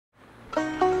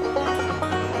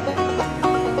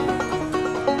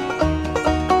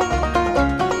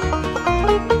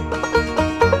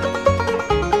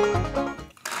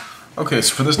Okay,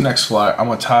 so for this next fly, I'm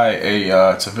gonna tie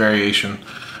a, it's a variation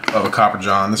of a copper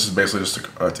john. This is basically just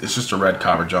it's just a red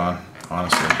copper john,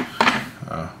 honestly.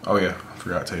 Oh yeah, I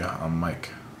forgot to tell you, I'm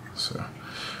Mike. So,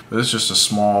 but this is just a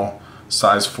small,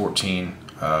 size 14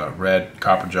 red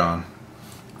copper john,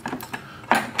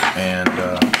 and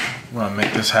we're gonna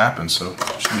make this happen. So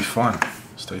it should be fun.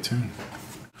 Stay tuned.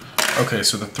 Okay,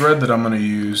 so the thread that I'm gonna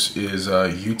use is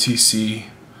UTC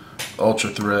Ultra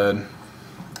thread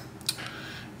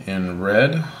in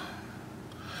red,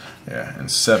 yeah,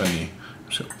 and 70. I'm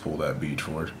just gonna pull that bead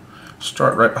forward.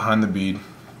 Start right behind the bead.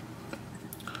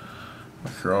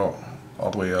 Make her all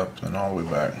the way up and all the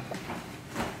way back.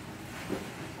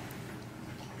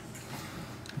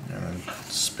 And then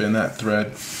spin that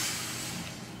thread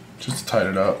just to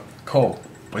tighten it up. Cole,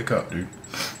 wake up, dude.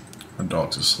 My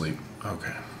dog's asleep.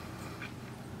 Okay.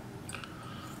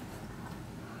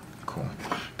 Cool.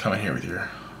 Come in here with your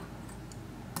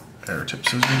air tip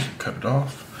scissors and cut it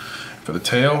off. For the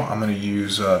tail, I'm going to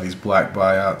use these black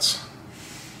buyouts.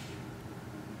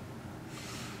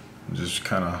 Just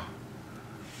kind of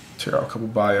tear out a couple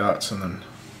buyouts, and then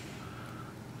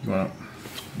you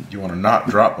want to not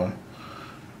drop them.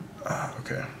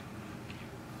 Okay.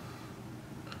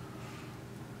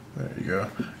 There you go.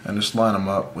 And just line them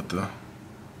up with the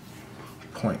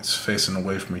points facing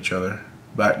away from each other,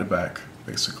 back to back,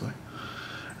 basically.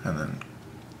 And then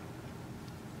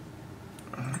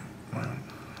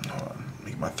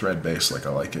make my thread base like I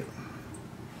like it.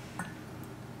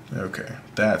 Okay,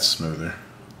 that's smoother.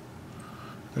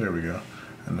 There we go.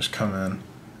 And just come in,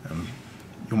 and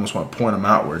you almost want to point them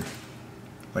outward,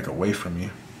 like away from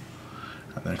you.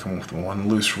 And then come with one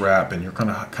loose wrap, and you're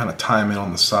gonna kind of tie them in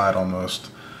on the side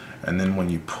almost. And then when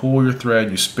you pull your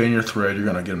thread, you spin your thread, you're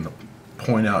gonna get them to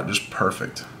point out just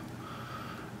perfect.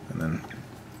 And then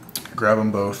grab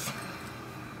them both.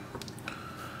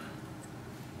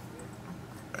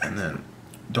 And then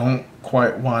don't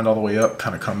quite wind all the way up,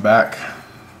 kind of come back.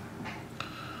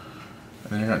 And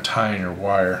then you're going to tie in your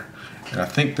wire. And I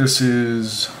think this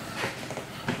is,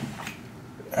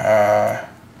 yeah,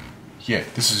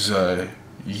 this is a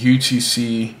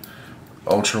UTC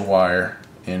Ultra wire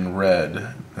in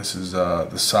red. This is,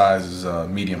 the size is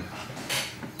medium.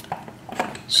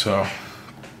 So,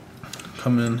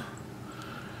 come in,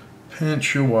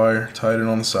 pinch your wire, tie it in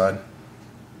on the side.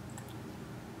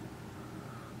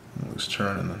 Loose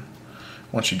turn, and then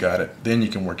once you got it, then you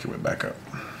can work your way back up.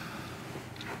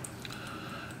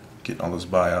 Getting all those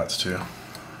buyouts too.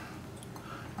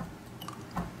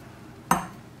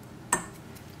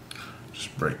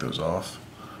 Just break those off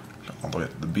all the way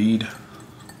to the bead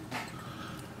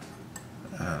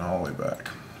and all the way back,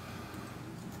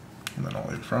 and then all the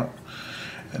way to the front,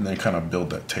 and then kind of build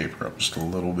that taper up just a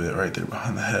little bit right there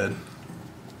behind the head.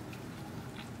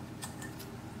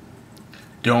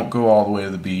 Don't go all the way to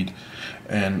the bead.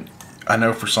 And I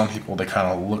know for some people, they kind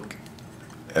of look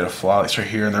at a fly that's right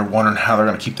here and they're wondering how they're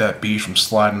going to keep that bead from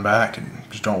sliding back. And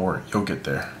just don't worry, you'll get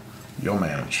there. You'll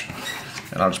manage.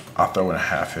 And I'll throw in a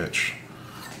half hitch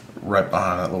right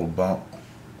behind that little bump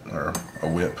or a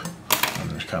whip,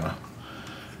 and just kind of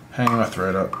hang my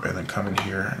thread up, and then come in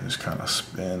here and just kind of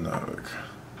spin the hook.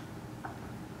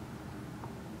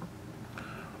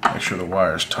 Make sure the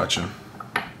wire's touching.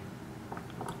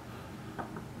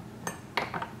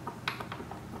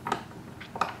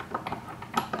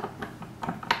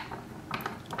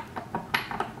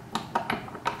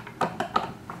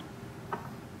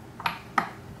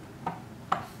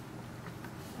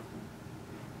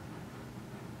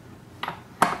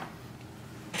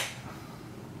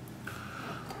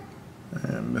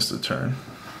 And missed the turn.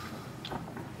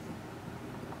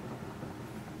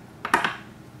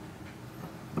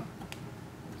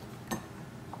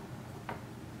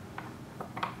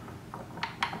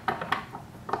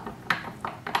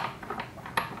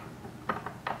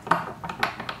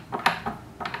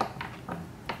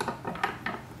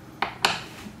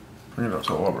 Bring it up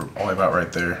to all the way about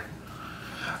right there.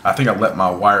 I think I let my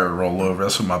wire roll over.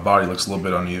 That's why my body looks a little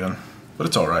bit uneven, but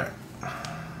it's all right.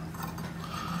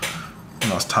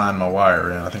 When I was tying my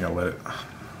wire in, I think I let it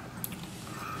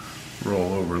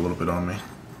roll over a little bit on me,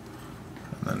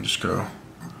 and then just go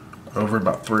over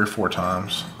about 3 or 4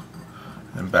 times,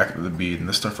 and back into the bead. And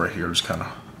this stuff right here just kind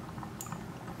of,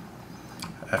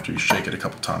 after you shake it a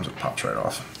couple times, it pops right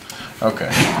off. Okay,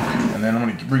 and then I'm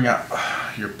going to bring out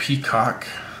your peacock,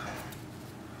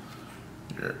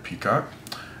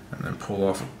 and then pull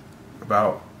off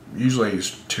about, usually I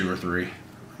use 2 or 3. I'm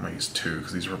going to use 2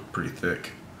 because these are pretty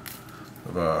thick,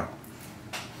 of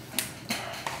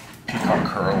peacock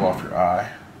curl off your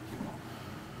eye.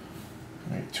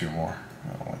 Maybe 2 more.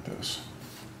 I don't like this.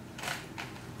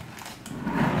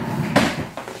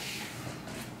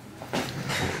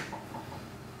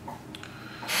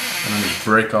 just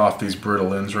break off these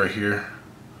brittle ends right here.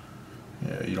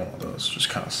 Yeah, you don't want those. Just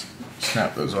kind of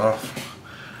snap those off.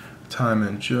 Tie them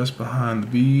in just behind the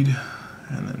bead,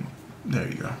 and then there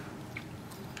you go.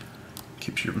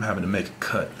 Keeps you from having to make a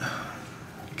cut.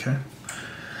 Okay,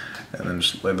 and then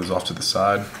just lay those off to the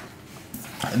side.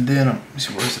 And then, let me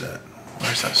see, where's it at?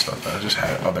 Where's that stuff at? I just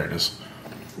had it. Oh, there it is.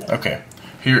 Okay,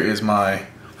 here is my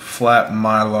flat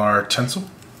mylar tinsel,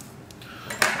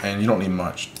 and you don't need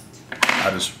much.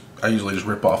 I usually just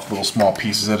rip off little small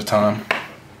pieces at a time.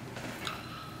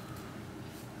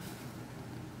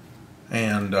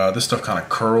 And this stuff kind of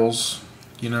curls,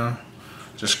 you know.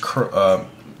 Just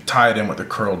tie it in with the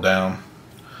curl down,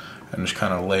 and just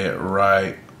kind of lay it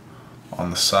right on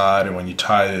the side, and when you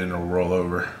tie it in, it'll roll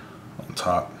over on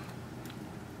top,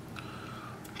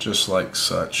 just like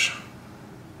such.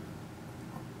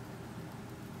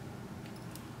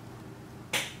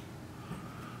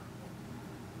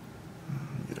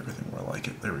 Get everything where I like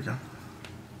it. There we go.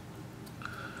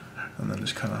 And then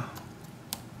just kind of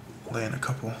lay in a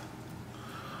couple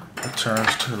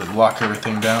turns to lock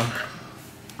everything down.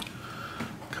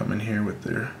 Come in here with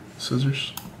their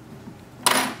scissors.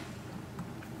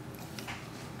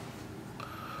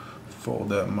 Fold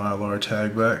that mylar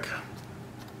tag back.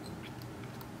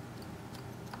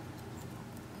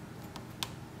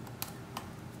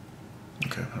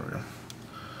 Okay, there we go.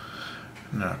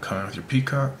 Now come in with your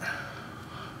peacock.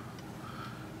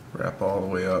 Wrap all the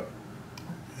way up.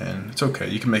 And it's okay,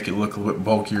 you can make it look a little bit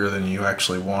bulkier than you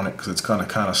actually want it, because it's gonna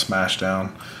kind of smash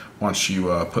down once you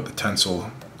put the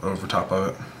tinsel over top of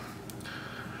it.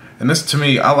 And this, to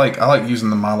me, I like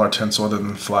using the mylar tinsel other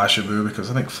than flashabou,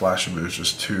 because I think flashabou is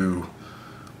just too,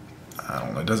 I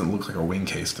don't know, it doesn't look like a wing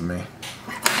case to me.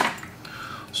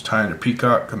 Just tie in your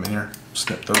peacock, come in here,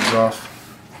 snip those off.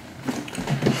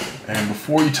 And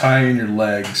before you tie in your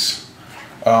legs,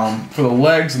 for the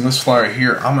legs in this fly right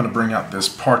here, I'm gonna bring out this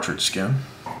partridge skin.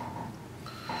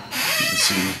 You can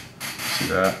see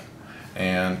that,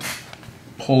 and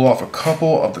pull off a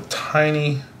couple of the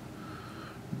tiny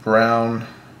brown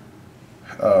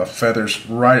feathers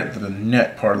right at the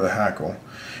net part of the hackle,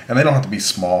 and they don't have to be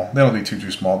small. They don't have to be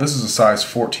too small. This is a size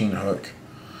 14 hook,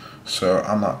 so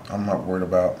I'm not worried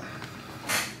about,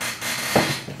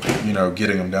 you know,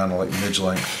 getting them down to like midge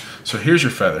length. So here's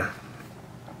your feather.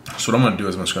 So what I'm going to do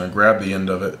is I'm just going to grab the end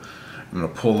of it. I'm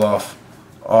going to pull off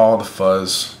all the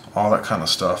fuzz, all that kind of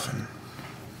stuff, and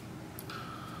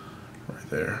right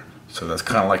there. So that's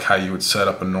kind of like how you would set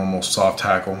up a normal soft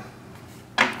hackle.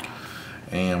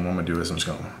 And what I'm going to do is I'm just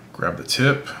going to grab the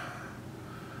tip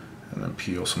and then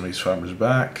peel some of these fibers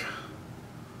back,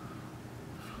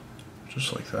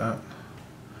 just like that.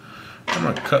 I'm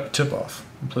going to cut the tip off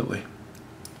completely.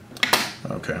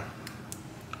 Okay.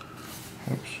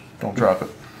 Oops, don't drop it.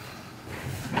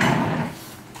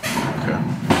 Okay.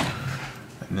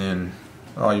 And then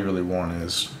all you really want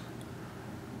is,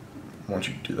 once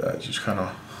you do that, just kind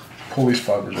of pull these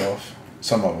fibers off,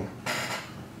 some of them,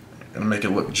 and make it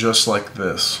look just like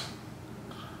this,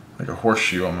 like a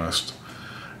horseshoe almost,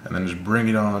 and then just bring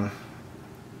it on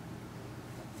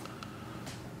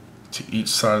to each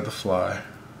side of the fly,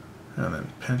 and then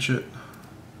pinch it,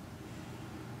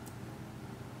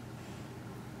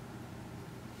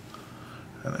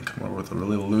 and then come over with a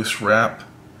really loose wrap,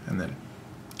 and then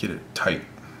get it tight.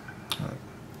 Right.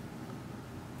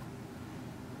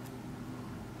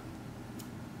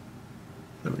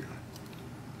 There we go.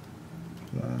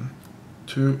 1,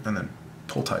 2, and then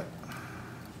pull tight.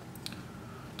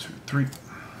 2, 3.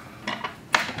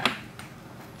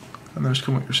 And then just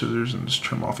come with your scissors and just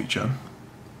trim off each end.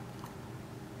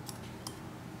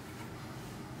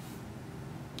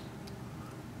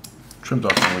 Trims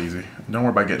off real easy. Don't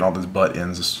worry about getting all those butt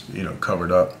ends, you know,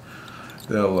 covered up.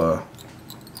 They'll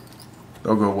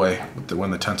go away when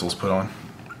the tinsel's put on.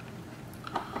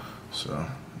 So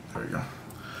there you go.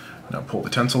 Now pull the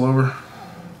tinsel over,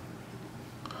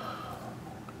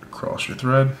 across your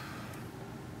thread.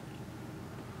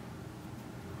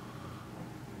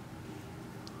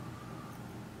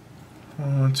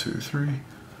 One, 2, 3,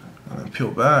 and then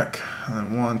peel back, and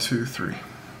then 1, 2, 3.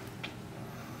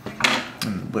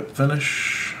 And whip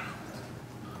finish.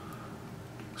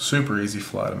 Super easy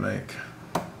fly to make.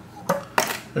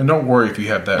 And don't worry if you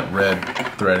have that red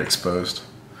thread exposed.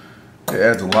 It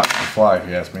adds a lot to the fly, if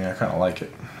you ask me. I kind of like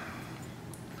it.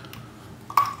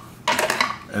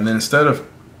 And then instead of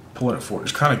pulling it forward,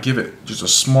 just kind of give it just a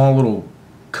small little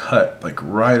cut, like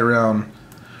right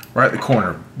at the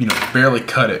corner. You know, barely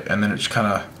cut it, and then it just kind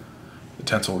of, the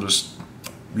tinsel just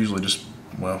usually just,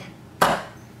 well,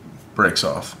 breaks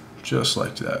off, just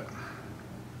like that.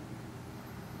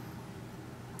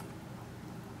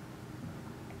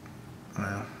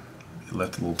 Well, it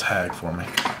left a little tag for me.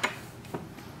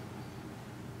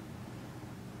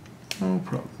 No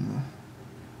problem.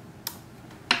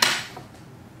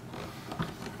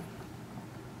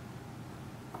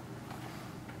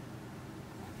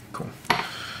 Cool.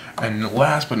 And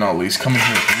last but not least, coming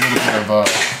here with a little bit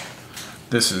of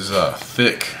this is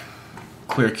thick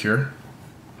clear cure.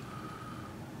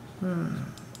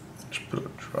 Just put a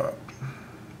drop,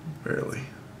 barely.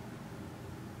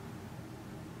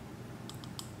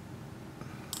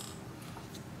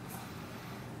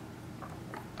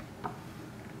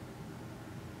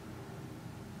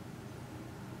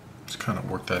 Just kind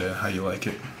of work that in how you like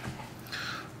it.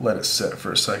 Let it set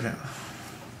for a second.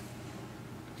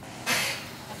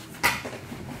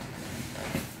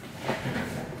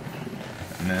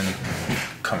 And then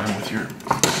come in with your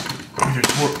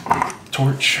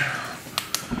torch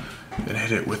and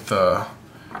hit it with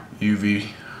UV.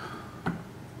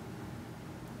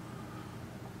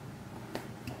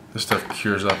 This stuff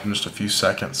cures up in just a few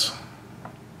seconds.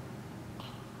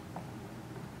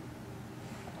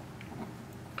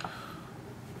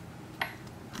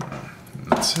 And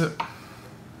that's it.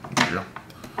 There you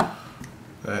go.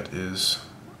 That is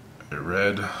a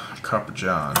red copper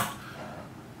john,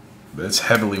 but it's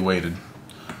heavily weighted.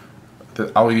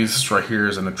 I'll use this right here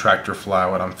as an attractor fly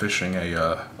when I'm fishing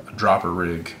a dropper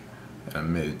rig and a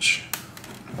midge.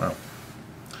 Well,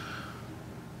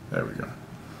 there we go.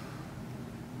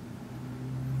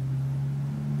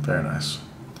 Very nice.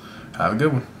 Have a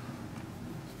good one.